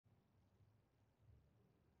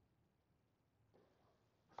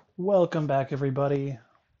Welcome back, everybody,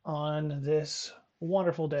 on this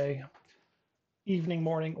wonderful day, evening,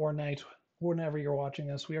 morning, or night, whenever you're watching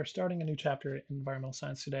this. We are starting a new chapter in environmental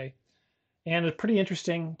science today, and a pretty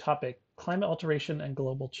interesting topic, climate alteration and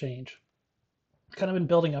global change. Kind of been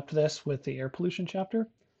building up to this with the air pollution chapter,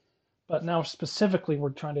 but now specifically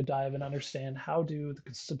we're trying to dive and understand how do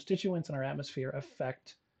the substituents in our atmosphere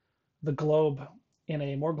affect the globe in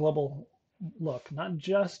a more global look, not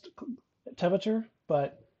just temperature,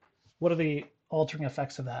 but what are the altering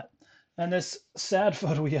effects of that? And this sad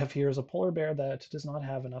photo we have here is a polar bear that does not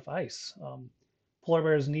have enough ice. Polar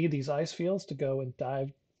bears need these ice fields to go and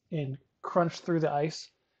dive and crunch through the ice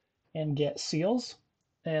and get seals.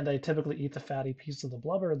 And they typically eat the fatty piece of the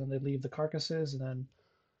blubber, and then they leave the carcasses, and then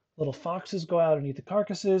little foxes go out and eat the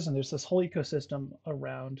carcasses, and there's this whole ecosystem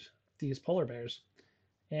around these polar bears.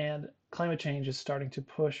 And climate change is starting to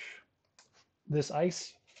push this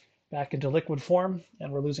ice back into liquid form, and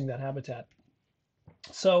we're losing that habitat.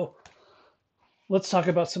 So let's talk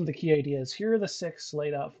about some of the key ideas. Here are the six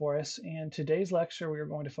laid out for us. And today's lecture, we are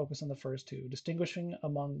going to focus on the first two, distinguishing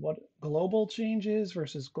among what global change is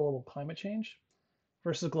versus global climate change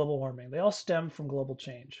versus global warming. They all stem from global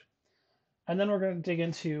change. And then we're going to dig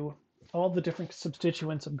into all the different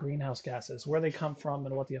substituents of greenhouse gases, where they come from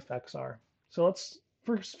and what the effects are. So let's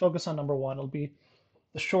first focus on number one. It'll be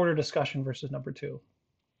the shorter discussion versus number two.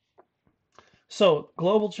 So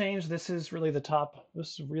global change, this is really the top.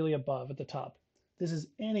 This is really above at the top. This is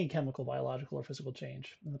any chemical, biological, or physical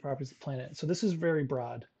change in the properties of the planet. So this is very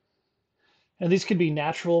broad. And these could be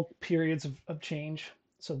natural periods of change.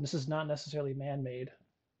 So this is not necessarily man-made.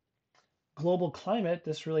 Global climate,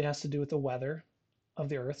 this really has to do with the weather of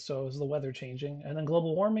the Earth. So is the weather changing? And then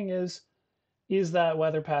global warming is that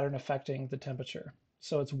weather pattern affecting the temperature?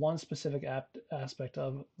 So it's one specific aspect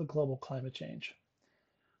of the global climate change.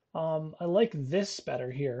 I like this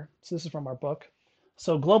better here. So this is from our book.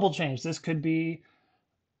 So global change, this could be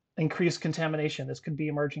increased contamination. This could be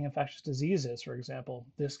emerging infectious diseases, for example.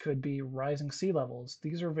 This could be rising sea levels.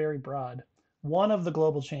 These are very broad. One of the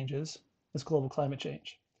global changes is global climate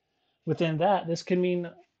change. Within that, this can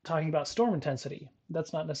mean talking about storm intensity.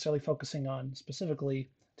 That's not necessarily focusing on specifically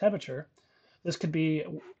temperature. This could be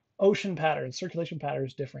ocean patterns, circulation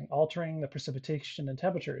patterns differing, altering the precipitation and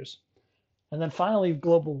temperatures. And then finally,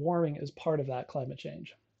 global warming is part of that climate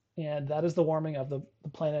change. And that is the warming of the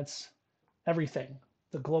planet's everything,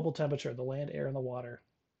 the global temperature, the land, air, and the water.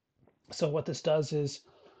 So what this does is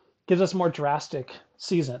gives us more drastic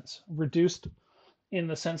seasons, reduced in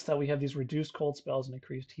the sense that we have these reduced cold spells and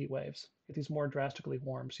increased heat waves, get these more drastically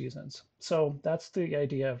warm seasons. So that's the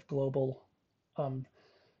idea of global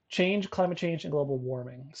change, climate change, and global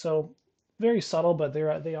warming. So very subtle, but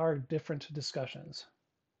they are different discussions.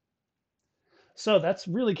 So that's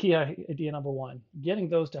really key idea number one, getting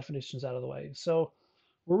those definitions out of the way. So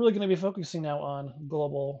we're really going to be focusing now on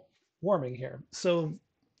global warming here. So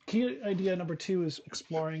key idea number two is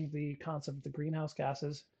exploring the concept of the greenhouse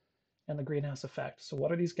gases and the greenhouse effect. So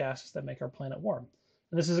what are these gases that make our planet warm?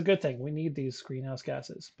 And this is a good thing. We need these greenhouse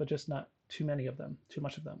gases, but just not too many of them, too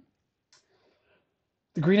much of them.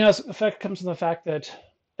 The greenhouse effect comes from the fact that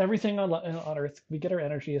everything on Earth, we get our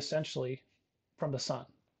energy essentially from the sun.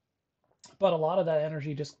 But a lot of that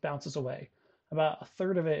energy just bounces away. About a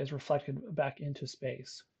third of it is reflected back into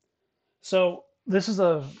space. So this is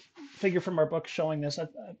a figure from our book showing this.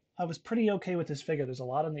 I was pretty okay with this figure. There's a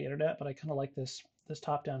lot on the internet, but I kind of like this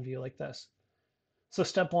top-down view like this. So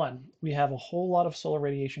step one, we have a whole lot of solar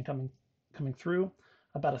radiation coming through.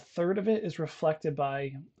 About a third of it is reflected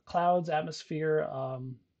by clouds, atmosphere.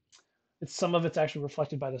 Some of it's actually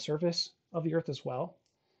reflected by the surface of the Earth as well,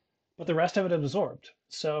 but the rest of it absorbed.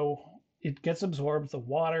 So it gets absorbed, the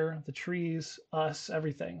water, the trees, us,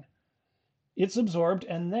 everything. It's absorbed,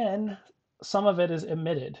 and then some of it is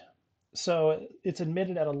emitted. So it's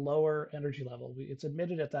emitted at a lower energy level. It's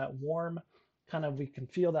emitted at that warm, we can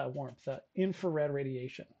feel that warmth, that infrared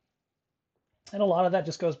radiation. And a lot of that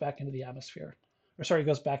just goes back into the atmosphere, or sorry,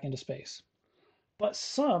 goes back into space. But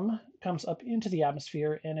some comes up into the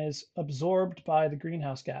atmosphere and is absorbed by the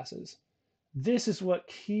greenhouse gases. This is what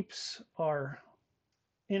keeps our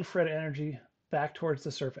infrared energy back towards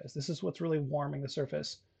the surface. This is what's really warming the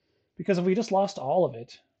surface. Because if we just lost all of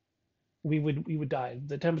it, we would die.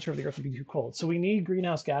 The temperature of the Earth would be too cold. So we need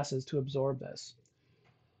greenhouse gases to absorb this.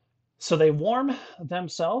 So they warm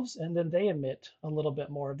themselves, and then they emit a little bit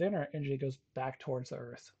more of their energy goes back towards the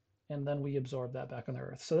Earth. And then we absorb that back on the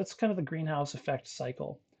Earth. So that's kind of the greenhouse effect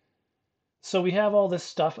cycle. So we have all this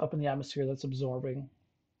stuff up in the atmosphere that's absorbing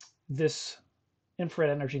this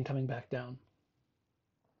infrared energy and coming back down.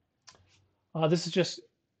 This is just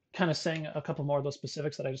kind of saying a couple more of those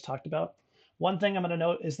specifics that I just talked about. One thing I'm going to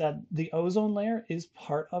note is that the ozone layer is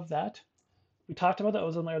part of that. We talked about the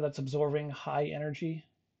ozone layer that's absorbing high energy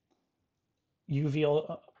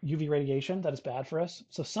UV radiation that is bad for us.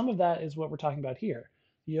 So some of that is what we're talking about here.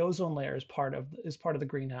 The ozone layer is part of the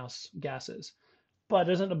greenhouse gases, but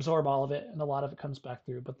it doesn't absorb all of it, and a lot of it comes back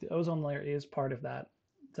through. But the ozone layer is part of that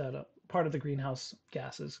part of the greenhouse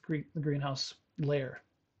gases, the greenhouse layer.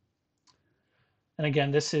 And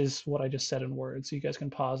again, this is what I just said in words. So you guys can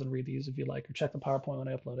pause and read these if you like, or check the PowerPoint when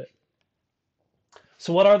I upload it.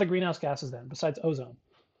 So what are the greenhouse gases then, besides ozone?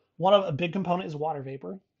 One of a big component is water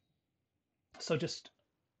vapor. So just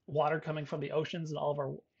water coming from the oceans and all of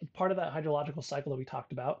our part of that hydrological cycle that we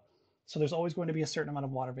talked about. So there's always going to be a certain amount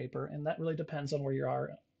of water vapor, and that really depends on where you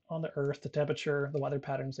are on the earth, the temperature, the weather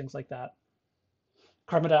patterns, things like that.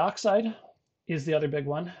 Carbon dioxide is the other big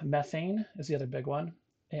one. Methane is the other big one,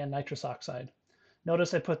 and nitrous oxide.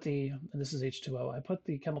 Notice I put and this is H2O, I put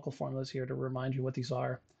the chemical formulas here to remind you what these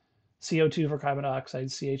are. CO2 for carbon dioxide,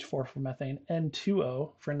 CH4 for methane,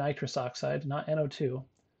 N2O for nitrous oxide, not NO2,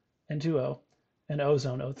 N2O, and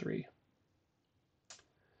ozone, O3.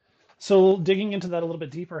 So digging into that a little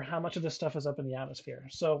bit deeper, how much of this stuff is up in the atmosphere?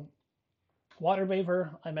 So water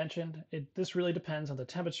vapor, I mentioned, this really depends on the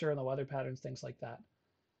temperature and the weather patterns, things like that.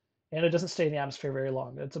 And it doesn't stay in the atmosphere very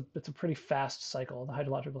long. It's a pretty fast cycle, the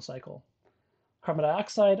hydrological cycle. Carbon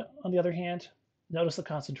dioxide, on the other hand, notice the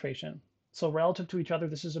concentration. So relative to each other,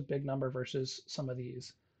 this is a big number versus some of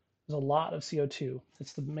these. There's a lot of CO2.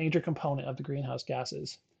 It's the major component of the greenhouse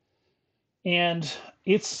gases. And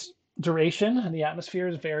its duration in the atmosphere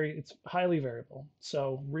is it's highly variable.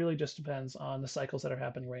 So really just depends on the cycles that are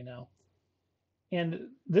happening right now. And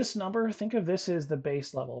this number, think of this as the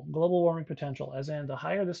base level, global warming potential, as in the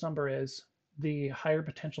higher this number is, the higher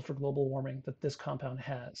potential for global warming that this compound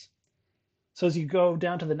has. So as you go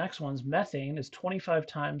down to the next ones, methane is 25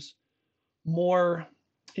 times more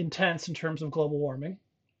intense in terms of global warming,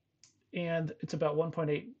 and it's about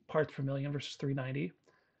 1.8 parts per million versus 390.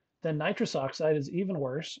 Then nitrous oxide is even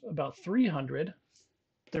worse, about 300.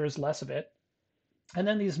 There is less of it. And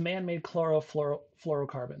then these man-made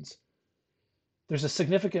chlorofluorocarbons. There's a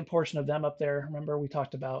significant portion of them up there. Remember, we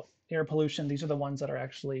talked about air pollution. These are the ones that are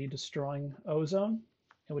actually destroying ozone,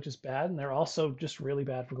 which is bad. And they're also just really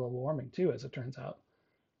bad for global warming too, as it turns out.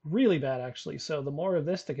 Really bad, actually. So the more of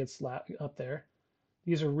this that gets up there,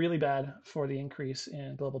 these are really bad for the increase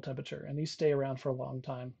in global temperature. And these stay around for a long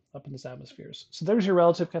time up in this atmospheres. So there's your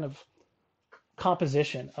relative kind of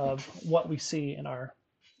composition of what we see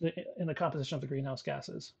in the composition of the greenhouse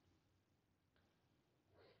gases.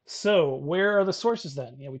 So where are the sources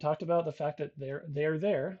then? We talked about the fact that they're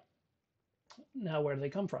there. Now, where do they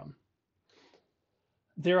come from?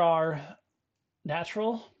 There are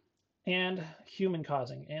natural and human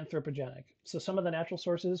causing, anthropogenic. So some of the natural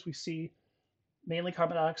sources we see mainly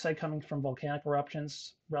carbon dioxide coming from volcanic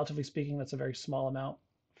eruptions. Relatively speaking, that's a very small amount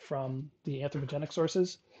from the anthropogenic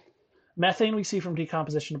sources. Methane we see from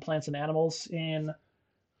decomposition of plants and animals in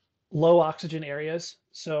low oxygen areas,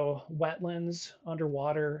 so wetlands,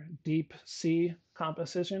 underwater, deep sea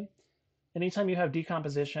composition. Anytime you have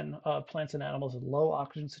decomposition of plants and animals in low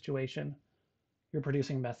oxygen situation, you're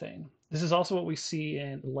producing methane. This is also what we see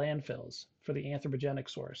in landfills for the anthropogenic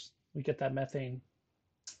source. We get that methane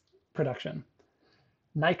production.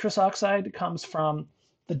 Nitrous oxide comes from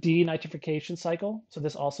the denitrification cycle. So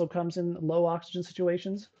this also comes in low oxygen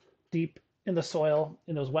situations, deep in the soil,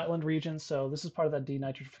 in those wetland regions. So this is part of that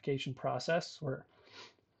denitrification process where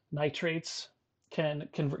nitrates can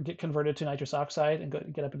get converted to nitrous oxide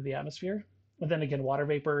and get up into the atmosphere. And then again, water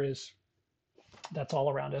vapor that's all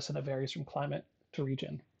around us, and it varies from climate to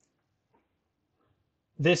region.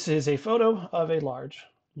 This is a photo of a large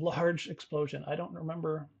explosion. I don't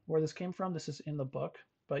remember where this came from. This is in the book,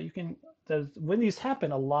 but when these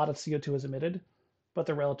happen, a lot of CO2 is emitted, but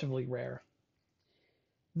they're relatively rare.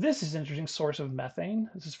 This is an interesting source of methane.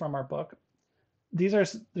 This is from our book.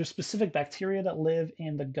 There's specific bacteria that live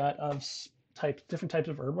in the gut of different types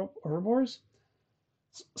of herbivores.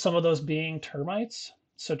 Some of those being termites.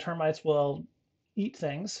 So termites will eat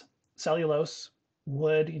things, cellulose,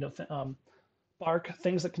 wood, bark,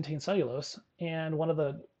 things that contain cellulose. And one of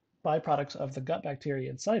the byproducts of the gut bacteria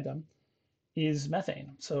inside them is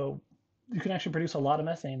methane. So you can actually produce a lot of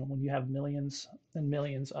methane when you have millions and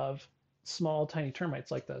millions of small, tiny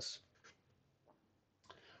termites like this.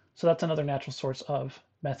 So that's another natural source of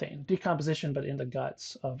methane, decomposition, but in the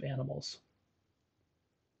guts of animals.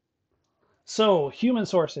 So human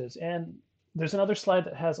sources, and there's another slide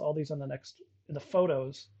that has all these on in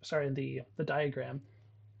the diagram.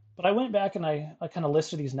 But I went back and I kind of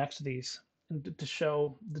listed these next to these. and to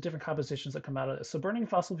show the different compositions that come out of this. So burning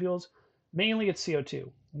fossil fuels, mainly it's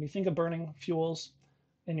CO2. When you think of burning fuels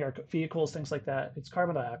in your vehicles, things like that, it's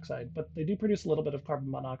carbon dioxide, but they do produce a little bit of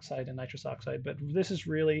carbon monoxide and nitrous oxide. But this is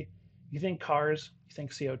really, you think cars, you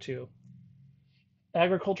think CO2.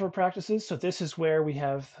 Agricultural practices, so this is where we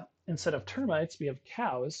have, instead of termites, we have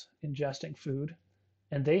cows ingesting food,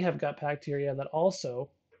 and they have got bacteria that also,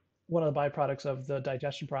 one of the byproducts of the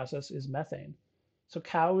digestion process is methane. So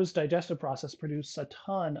cows' digestive process produce a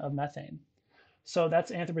ton of methane. So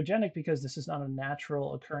that's anthropogenic because this is not a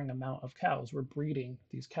natural occurring amount of cows. We're breeding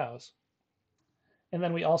these cows. And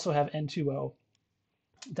then we also have N2O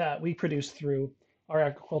that we produce through our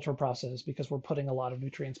agricultural process because we're putting a lot of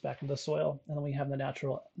nutrients back into the soil. And then we have the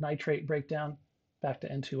natural nitrate breakdown back to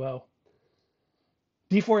N2O.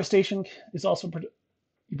 Deforestation is also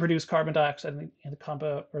you produce carbon dioxide in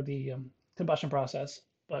the combustion process,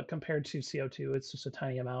 but compared to CO2, it's just a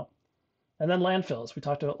tiny amount. And then landfills. We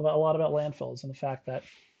talked a lot about landfills and the fact that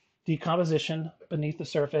decomposition beneath the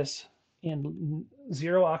surface in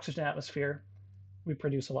zero oxygen atmosphere, we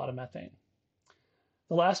produce a lot of methane.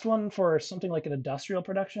 The last one for something like an industrial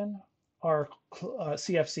production are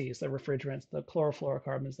CFCs, the refrigerants, the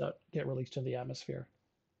chlorofluorocarbons that get released into the atmosphere.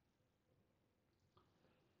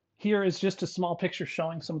 Here is just a small picture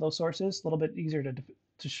showing some of those sources, a little bit easier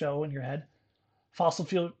to show in your head. Fossil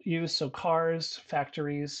fuel use, so cars,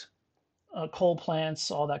 factories, coal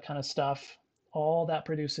plants, all that kind of stuff. All that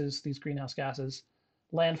produces these greenhouse gases.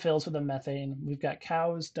 Landfills with the methane. We've got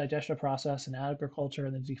cows, digestive process, and agriculture,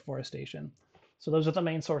 and then deforestation. So those are the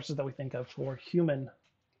main sources that we think of for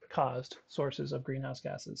human-caused sources of greenhouse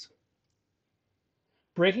gases.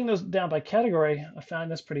 Breaking those down by category, I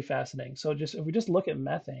found this pretty fascinating. So if we just look at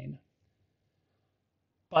methane,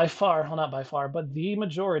 by far, well, not by far, but the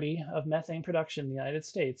majority of methane production in the United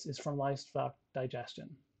States is from livestock digestion.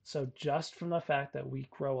 So just from the fact that we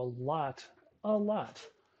grow a lot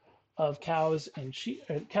of cows and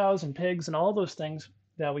cows and pigs and all those things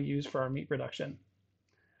that we use for our meat production.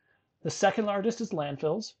 The second largest is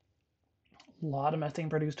landfills. A lot of methane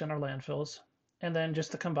produced in our landfills. And then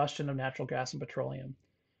just the combustion of natural gas and petroleum.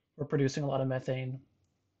 We're producing a lot of methane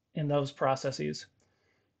in those processes.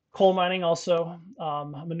 Coal mining also,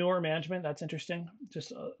 manure management, that's interesting. Just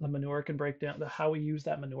the manure can break down how we use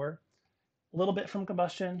that manure. A little bit from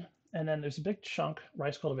combustion, and then there's a big chunk,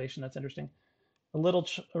 rice cultivation, that's interesting.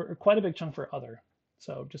 Or quite a big chunk for other.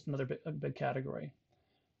 So just another big category.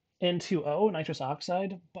 N2O, nitrous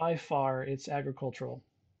oxide, by far it's agricultural.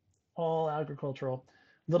 All agricultural.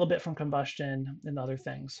 A little bit from combustion and other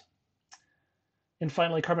things. And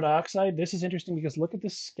finally, carbon dioxide. This is interesting because look at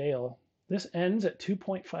this scale. This ends at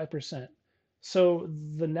 2.5%. So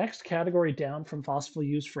the next category down from fossil fuel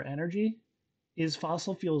used for energy is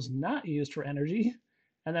fossil fuels not used for energy.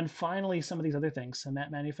 And then finally, some of these other things,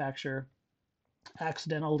 cement manufacture,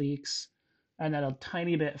 accidental leaks, and then a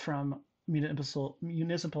tiny bit from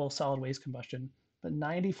municipal solid waste combustion. But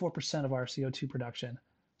 94% of our CO2 production,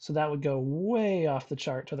 so that would go way off the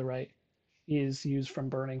chart to the right, is used from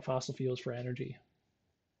burning fossil fuels for energy.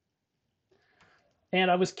 And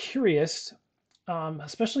I was curious,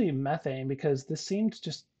 especially methane, because this seemed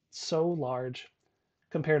just so large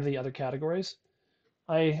compared to the other categories.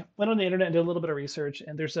 I went on the internet and did a little bit of research,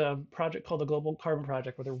 and there's a project called the Global Carbon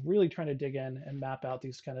Project where they're really trying to dig in and map out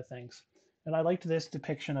these kind of things. And I liked this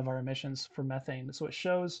depiction of our emissions for methane. So it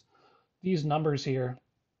shows these numbers here,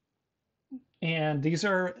 and these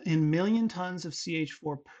are in million tons of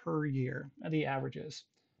CH4 per year, the averages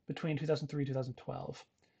between 2003 and 2012.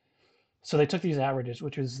 So they took these averages,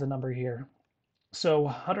 which is the number here. So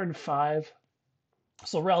 105,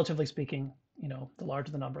 so relatively speaking, the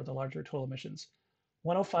larger the number, the larger total emissions.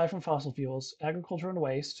 105 from fossil fuels, agriculture and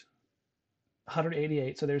waste,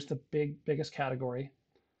 188. So there's the biggest category.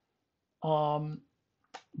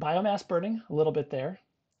 Biomass burning, a little bit there.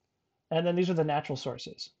 And then these are the natural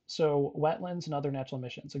sources. So wetlands and other natural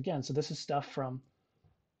emissions. Again, so this is stuff from,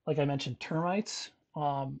 like I mentioned, termites,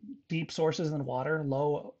 deep sources in the water,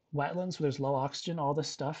 low wetlands where there's low oxygen, all this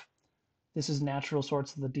stuff. This is natural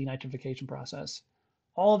sources of the denitrification process.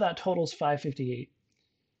 All of that totals 558.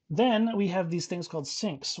 Then we have these things called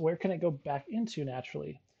sinks. Where can it go back into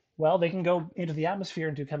naturally? Well, they can go into the atmosphere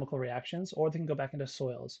and do chemical reactions, or they can go back into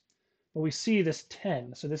soils. But we see this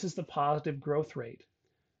 10. So this is the positive growth rate,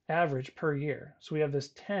 average per year. So we have this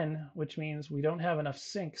 10, which means we don't have enough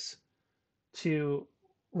sinks to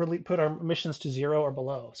really put our emissions to zero or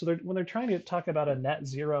below. So when they're trying to talk about a net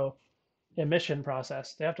zero emission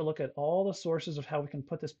process, they have to look at all the sources of how we can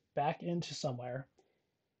put this back into somewhere,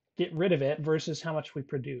 get rid of it versus how much we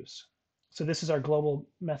produce. So this is our global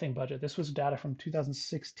methane budget. This was data from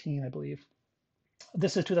 2016, I believe.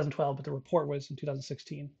 This is 2012, but the report was in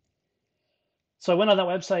 2016. So I went on that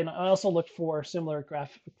website and I also looked for similar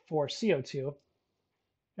graphic for CO2.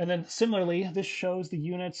 And then similarly, this shows the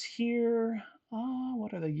units here.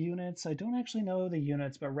 What are the units? I don't actually know the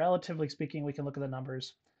units, but relatively speaking, we can look at the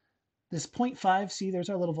numbers. This 0.5, see, there's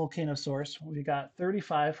our little volcano source. We got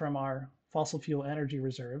 35 from our fossil fuel energy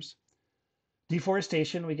reserves.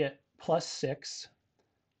 Deforestation, we get +6.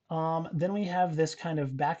 Then we have this kind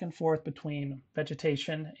of back and forth between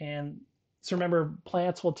vegetation and, so remember,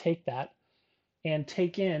 plants will take that and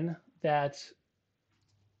take in that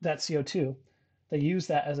CO2. They use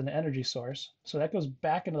that as an energy source. So that goes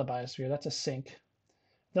back into the biosphere. That's a sink.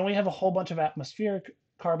 Then we have a whole bunch of atmospheric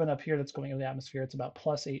carbon up here that's going into the atmosphere. It's about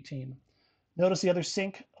 +18. Notice the other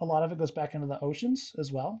sink, a lot of it goes back into the oceans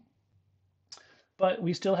as well. But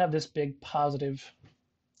we still have this big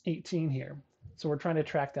 +18 here. So we're trying to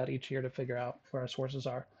track that each year to figure out where our sources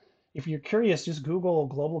are. If you're curious, just Google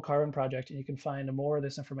Global Carbon Project and you can find more of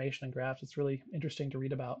this information and graphs. It's really interesting to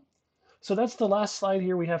read about. So that's the last slide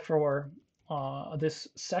here we have for this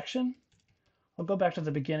section. I'll go back to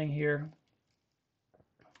the beginning here.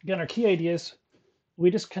 Again, our key ideas, we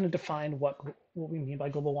just kind of defined what we mean by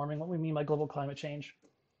global warming, what we mean by global climate change,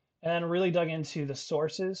 and really dug into the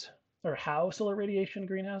sources or how solar radiation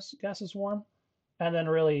greenhouse gases warm, and then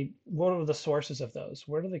really what are the sources of those?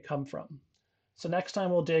 Where do they come from? So next time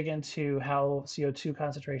we'll dig into how CO2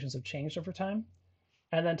 concentrations have changed over time,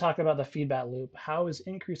 and then talk about the feedback loop. How is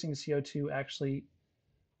increasing CO2 actually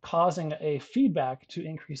causing a feedback to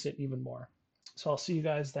increase it even more? So I'll see you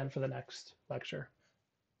guys then for the next lecture.